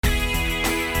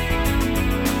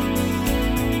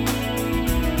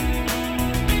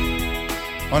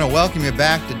I want to welcome you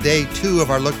back to day 2 of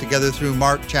our look together through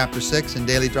Mark chapter 6 in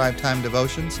Daily Drive Time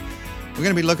Devotions. We're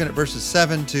going to be looking at verses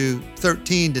 7 to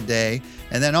 13 today,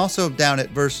 and then also down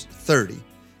at verse 30.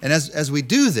 And as we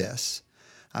do this,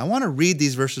 I want to read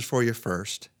these verses for you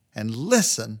first and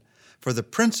listen for the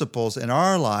principles in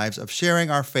our lives of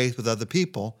sharing our faith with other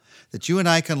people that you and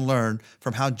I can learn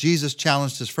from how Jesus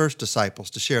challenged his first disciples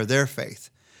to share their faith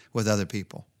with other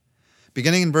people.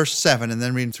 Beginning in verse 7 and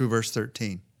then reading through verse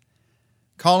 13.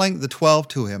 Calling the 12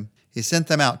 to him, he sent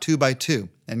them out 2 by 2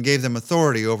 and gave them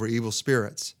authority over evil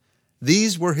spirits.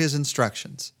 These were his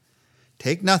instructions.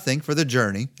 Take nothing for the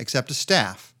journey except a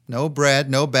staff, no bread,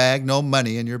 no bag, no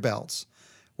money in your belts.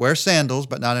 Wear sandals,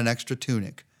 but not an extra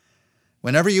tunic.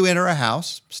 Whenever you enter a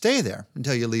house, stay there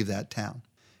until you leave that town.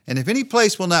 And if any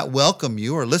place will not welcome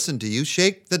you or listen to you,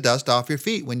 shake the dust off your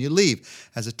feet when you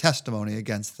leave as a testimony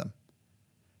against them.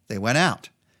 They went out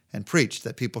and preached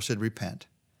that people should repent.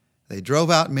 They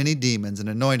drove out many demons and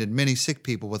anointed many sick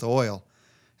people with oil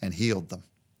and healed them.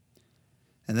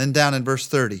 And then down in verse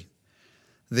 30,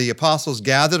 the apostles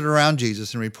gathered around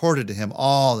Jesus and reported to him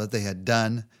all that they had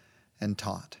done and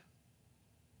taught.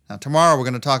 Now, tomorrow we're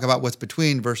going to talk about what's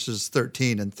between verses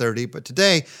 13 and 30, but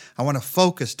today I want to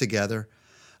focus together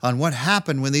on what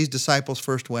happened when these disciples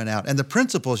first went out and the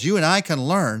principles you and I can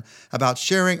learn about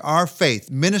sharing our faith,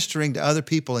 ministering to other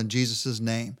people in Jesus'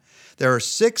 name. There are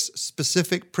 6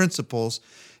 specific principles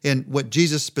in what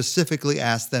Jesus specifically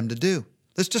asked them to do.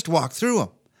 Let's just walk through them.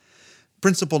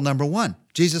 Principle number 1,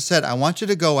 Jesus said, I want you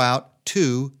to go out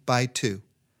 2 by 2.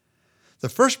 The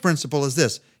first principle is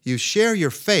this: you share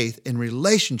your faith in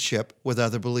relationship with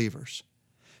other believers.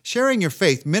 Sharing your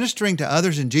faith, ministering to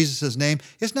others in Jesus' name,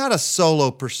 is not a solo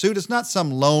pursuit. It's not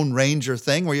some Lone Ranger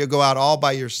thing where you go out all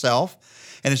by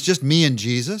yourself and it's just me and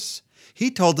Jesus. He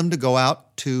told them to go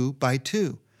out 2 by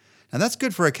 2. Now, that's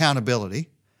good for accountability.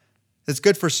 It's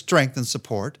good for strength and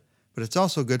support, but it's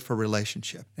also good for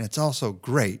relationship, and it's also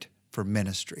great for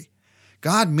ministry.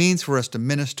 God means for us to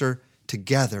minister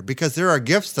together because there are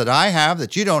gifts that I have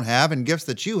that you don't have and gifts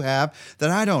that you have that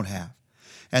I don't have.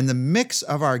 And the mix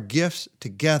of our gifts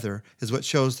together is what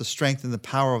shows the strength and the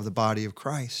power of the body of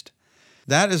Christ.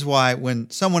 That is why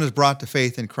when someone is brought to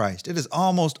faith in Christ, it is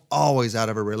almost always out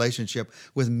of a relationship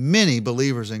with many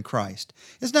believers in Christ.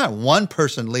 It's not one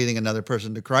person leading another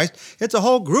person to Christ. It's a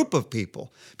whole group of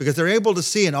people because they're able to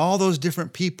see in all those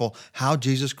different people how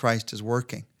Jesus Christ is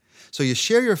working. So you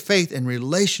share your faith in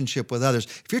relationship with others.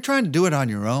 If you're trying to do it on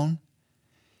your own,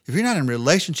 if you're not in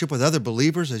relationship with other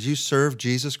believers as you serve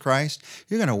Jesus Christ,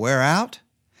 you're going to wear out.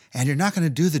 And you're not going to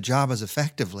do the job as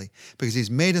effectively because he's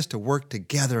made us to work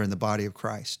together in the body of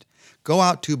Christ. Go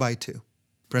out 2 by 2.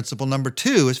 Principle number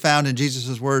 2 is found in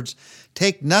Jesus' words,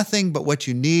 take nothing but what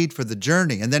you need for the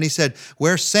journey. And then he said,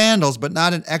 wear sandals, but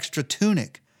not an extra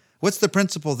tunic. What's the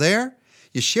principle there?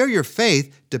 You share your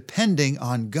faith depending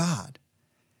on God.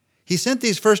 He sent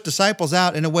these first disciples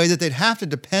out in a way that they'd have to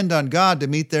depend on God to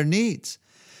meet their needs.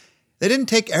 They didn't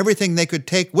take everything they could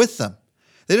take with them.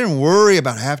 They didn't worry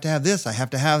about, I have to have this, I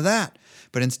have to have that.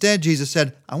 But instead, Jesus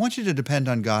said, I want you to depend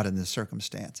on God in this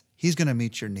circumstance. He's going to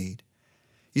meet your need.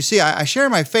 You see, I share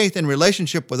my faith in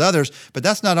relationship with others, but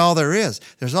that's not all there is.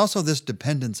 There's also this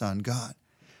dependence on God,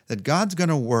 that God's going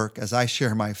to work as I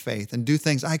share my faith and do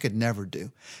things I could never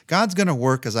do. God's going to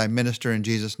work as I minister in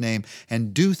Jesus' name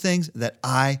and do things that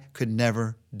I could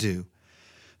never do.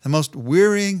 The most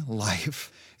wearying life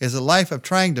is a life of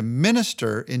trying to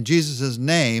minister in Jesus'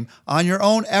 name on your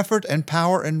own effort and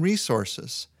power and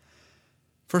resources.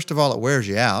 First of all, it wears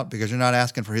you out because you're not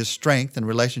asking for his strength and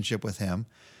relationship with him.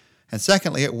 And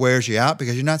secondly, it wears you out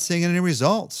because you're not seeing any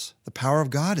results. The power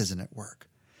of God isn't at work.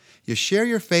 You share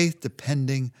your faith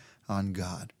depending on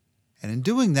God. And in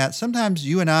doing that, sometimes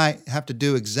you and I have to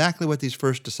do exactly what these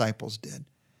first disciples did.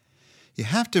 You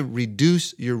have to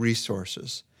reduce your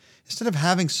resources. Instead of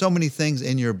having so many things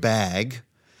in your bag,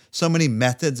 so many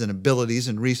methods and abilities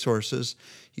and resources,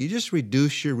 you just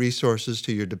reduce your resources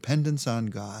to your dependence on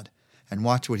God and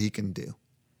watch what he can do.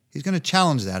 He's going to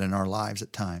challenge that in our lives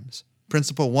at times.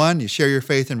 Principle 1, you share your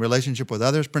faith in relationship with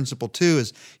others. Principle 2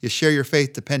 is you share your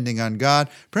faith depending on God.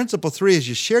 Principle 3 is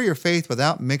you share your faith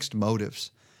without mixed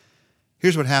motives.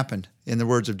 Here's what happened in the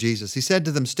words of Jesus. He said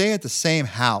to them, stay at the same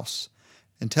house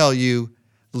until you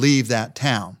leave that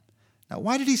town. Now,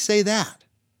 why did he say that?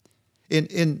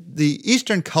 In the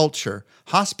Eastern culture,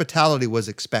 hospitality was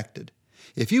expected.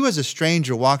 If you as a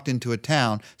stranger walked into a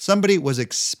town, somebody was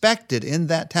expected in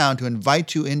that town to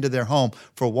invite you into their home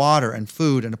for water and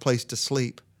food and a place to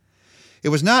sleep. It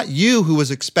was not you who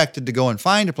was expected to go and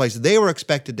find a place. They were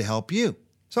expected to help you.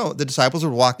 So the disciples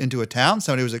would walk into a town,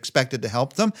 somebody was expected to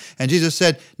help them, and Jesus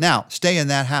said, now, stay in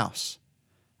that house.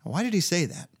 Why did he say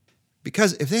that?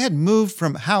 Because if they had moved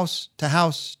from house to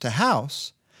house to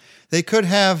house, they could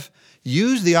have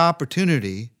used the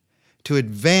opportunity to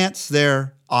advance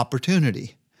their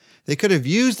opportunity. They could have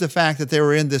used the fact that they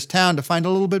were in this town to find a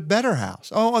little bit better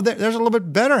house. Oh, there's a little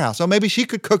bit better house. Oh, maybe she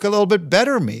could cook a little bit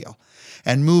better meal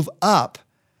and move up.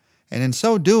 And in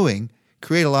so doing,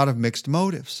 create a lot of mixed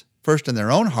motives. First in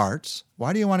their own hearts,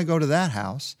 why do you want to go to that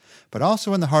house? But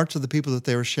also in the hearts of the people that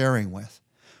they were sharing with.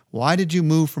 Why did you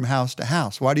move from house to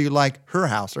house? Why do you like her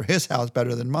house or his house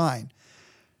better than mine?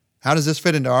 How does this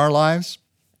fit into our lives?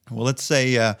 Well, let's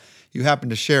say you happen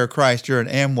to share Christ. You're an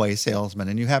Amway salesman,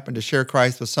 and you happen to share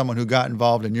Christ with someone who got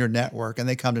involved in your network, and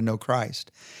they come to know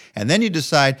Christ. And then you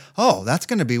decide, oh, that's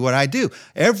going to be what I do.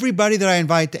 Everybody that I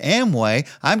invite to Amway,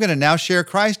 I'm going to now share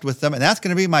Christ with them, and that's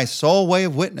going to be my sole way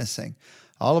of witnessing.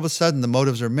 All of a sudden, the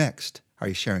motives are mixed. Are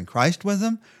you sharing Christ with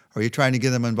them, or are you trying to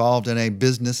get them involved in a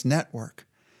business network?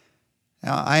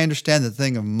 Now, I understand the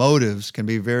thing of motives can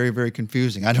be very, very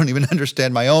confusing. I don't even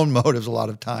understand my own motives a lot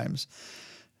of times.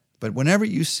 But whenever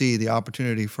you see the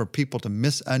opportunity for people to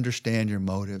misunderstand your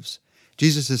motives,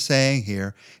 Jesus is saying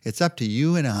here, it's up to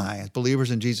you and I, as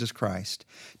believers in Jesus Christ,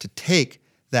 to take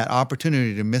that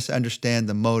opportunity to misunderstand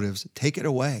the motives, take it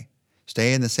away.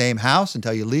 Stay in the same house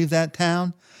until you leave that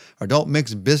town, or don't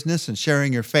mix business and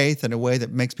sharing your faith in a way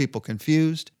that makes people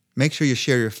confused. Make sure you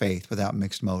share your faith without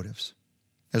mixed motives.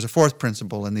 There's a fourth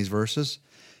principle in these verses.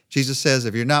 Jesus says,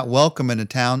 if you're not welcome in a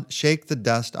town, shake the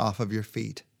dust off of your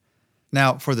feet.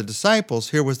 Now, for the disciples,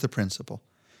 here was the principle.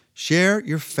 Share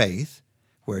your faith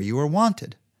where you are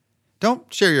wanted.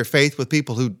 Don't share your faith with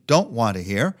people who don't want to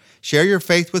hear. Share your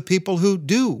faith with people who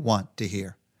do want to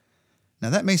hear. Now,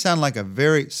 that may sound like a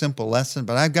very simple lesson,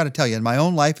 but I've got to tell you, in my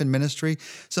own life and ministry,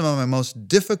 some of my most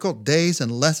difficult days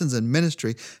and lessons in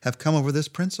ministry have come over this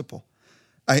principle.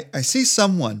 I see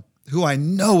someone who I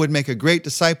know would make a great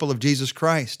disciple of Jesus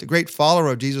Christ, a great follower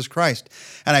of Jesus Christ.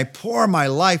 And I pour my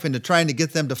life into trying to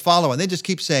get them to follow, and they just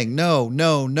keep saying, no,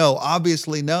 no, no,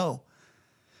 obviously no.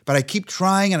 But I keep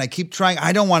trying and I keep trying.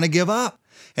 I don't want to give up.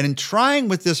 And in trying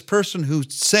with this person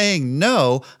who's saying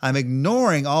no, I'm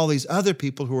ignoring all these other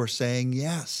people who are saying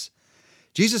yes.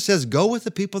 Jesus says, go with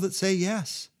the people that say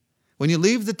yes. When you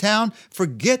leave the town,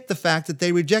 forget the fact that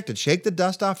they rejected. Shake the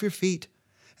dust off your feet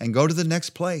and go to the next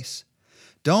place.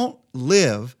 Don't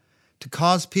live to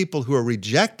cause people who are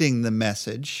rejecting the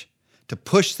message to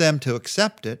push them to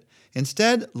accept it.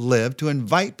 Instead, live to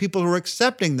invite people who are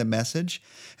accepting the message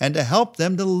and to help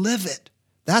them to live it.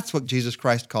 That's what Jesus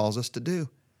Christ calls us to do.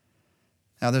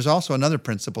 Now, there's also another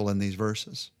principle in these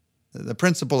verses. The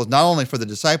principle is not only for the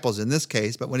disciples in this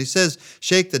case, but when he says,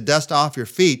 shake the dust off your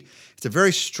feet, it's a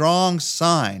very strong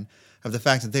sign of the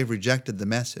fact that they've rejected the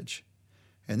message.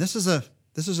 And this is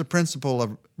a principle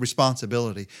of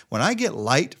responsibility. When I get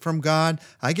light from God,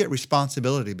 I get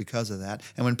responsibility because of that.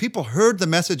 And when people heard the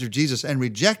message of Jesus and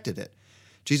rejected it,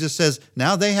 Jesus says,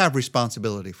 now they have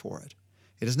responsibility for it.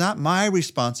 It is not my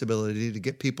responsibility to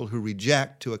get people who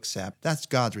reject to accept. That's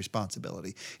God's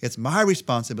responsibility. It's my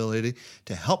responsibility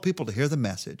to help people to hear the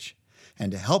message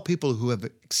and to help people who have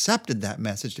accepted that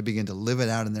message to begin to live it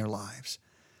out in their lives.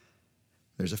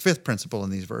 There's a fifth principle in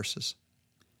these verses.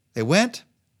 They went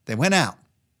out,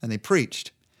 and they preached,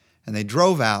 and they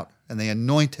drove out, and they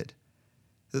anointed.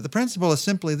 The principle is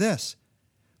simply this.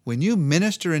 When you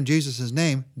minister in Jesus'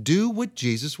 name, do what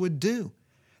Jesus would do.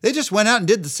 They just went out and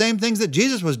did the same things that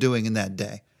Jesus was doing in that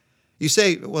day. You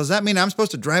say, well, does that mean I'm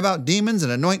supposed to drive out demons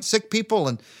and anoint sick people?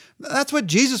 And that's what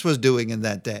Jesus was doing in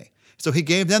that day. So he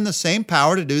gave them the same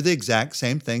power to do the exact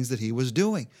same things that he was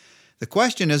doing. The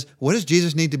question is, what does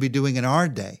Jesus need to be doing in our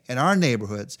day, in our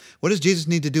neighborhoods? What does Jesus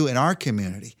need to do in our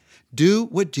community? Do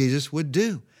what Jesus would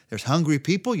do. There's hungry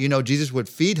people. You know Jesus would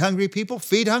feed hungry people.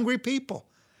 Feed hungry people.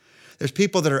 There's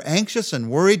people that are anxious and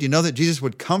worried. You know that Jesus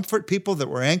would comfort people that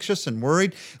were anxious and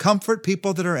worried. Comfort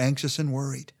people that are anxious and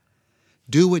worried.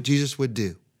 Do what Jesus would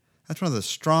do. That's one of the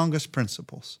strongest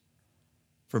principles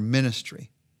for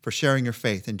ministry, for sharing your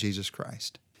faith in Jesus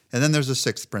Christ. And then there's a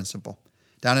sixth principle.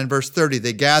 Down in verse 30,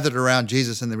 they gathered around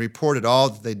Jesus and they reported all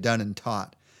that they'd done and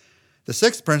taught. The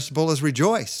sixth principle is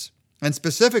rejoice, and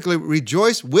specifically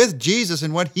rejoice with Jesus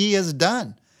in what he has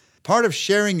done. Part of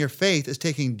sharing your faith is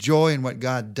taking joy in what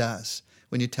God does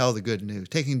when you tell the good news,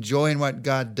 taking joy in what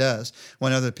God does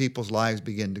when other people's lives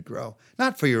begin to grow.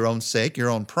 Not for your own sake,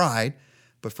 your own pride,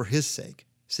 but for his sake,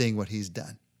 seeing what he's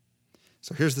done.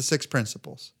 So here's the 6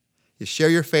 principles. You share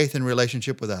your faith in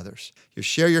relationship with others. You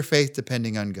share your faith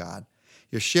depending on God.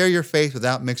 You share your faith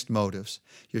without mixed motives.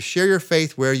 You share your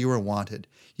faith where you are wanted.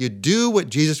 You do what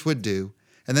Jesus would do,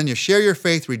 and then you share your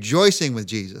faith rejoicing with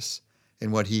Jesus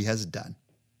in what he has done.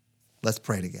 Let's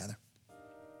pray together.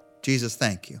 Jesus,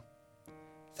 thank you.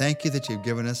 Thank you that you've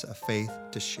given us a faith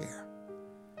to share.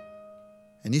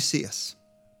 And you see us.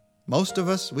 Most of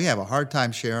us, we have a hard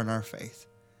time sharing our faith.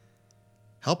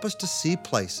 Help us to see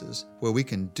places where we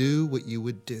can do what you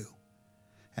would do.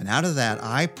 And out of that,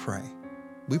 I pray,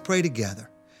 we pray together,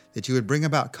 that you would bring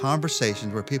about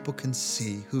conversations where people can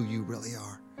see who you really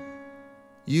are.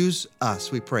 Use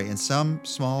us, we pray, in some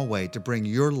small way to bring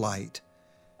your light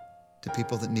to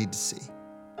people that need to see.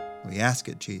 We ask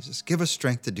it, Jesus. Give us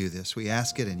strength to do this. We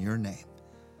ask it in your name.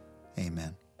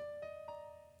 Amen.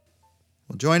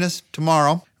 Well, join us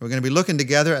tomorrow. We're going to be looking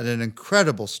together at an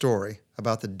incredible story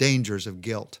about the dangers of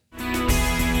guilt.